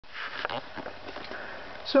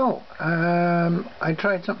So, I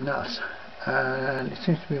tried something else, and it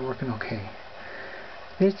seems to be working okay.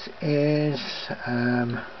 This is,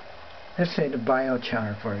 let's say, the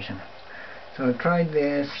BioChar version. So I tried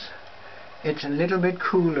this. It's a little bit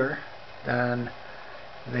cooler than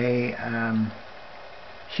the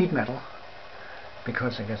sheet metal,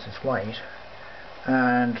 because I guess it's white.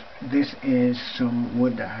 And this is some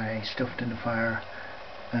wood that I stuffed in the fire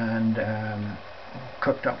and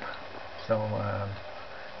cooked up. So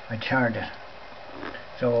I charred it.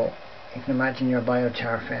 So you can imagine your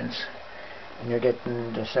BioChar fence, and you're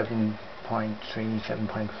getting the 7.3,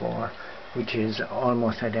 7.4, which is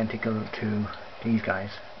almost identical to these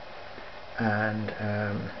guys. And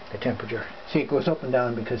the temperature, see, it goes up and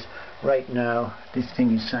down because right now this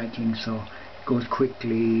thing is cycling, so it goes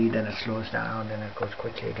quickly, then it slows down, then it goes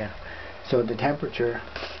quickly again. So the temperature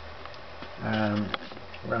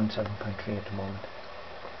around 7.3 at the moment.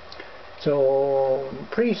 So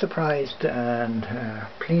pretty surprised and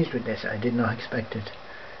pleased with this. I did not expect it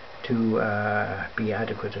to be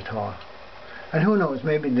adequate at all. And who knows,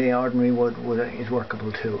 maybe the ordinary wood is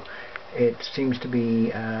workable too. It seems to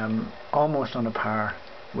be almost on a par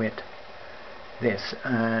with this,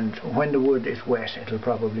 and when the wood is wet it'll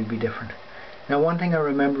probably be different. Now, one thing I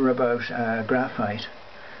remember about graphite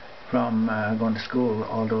from going to school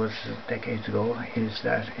all those decades ago is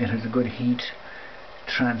that it has a good heat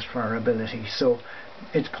transferability. So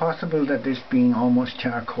it's possible that this being almost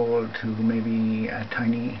charcoal to maybe a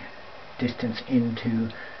tiny distance into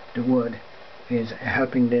the wood is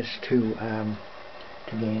helping this to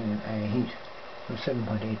gain heat. From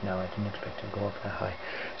 7.8 now, I didn't expect it to go up that high.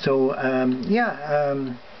 So yeah,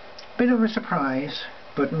 bit of a surprise,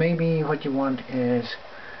 but maybe what you want is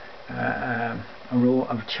a row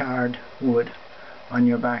of charred wood on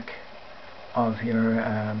your back of your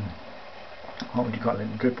what would you call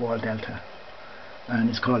it, drip wall delta. And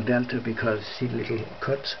it's called delta because, see the little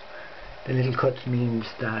cuts? The little cuts means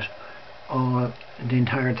that the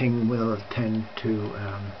entire thing will tend to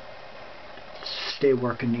stay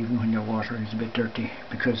working even when your water is a bit dirty,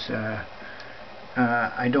 because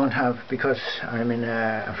I don't have, because I'm in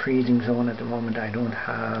a freezing zone at the moment, I don't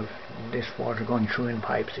have this water going through in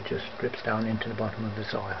pipes. It just drips down into the bottom of the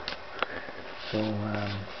soil. So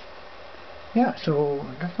yeah, so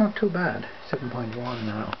that's not too bad. 7.1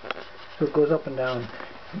 now. So it goes up and down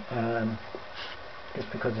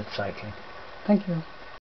just because it's cycling. Thank you.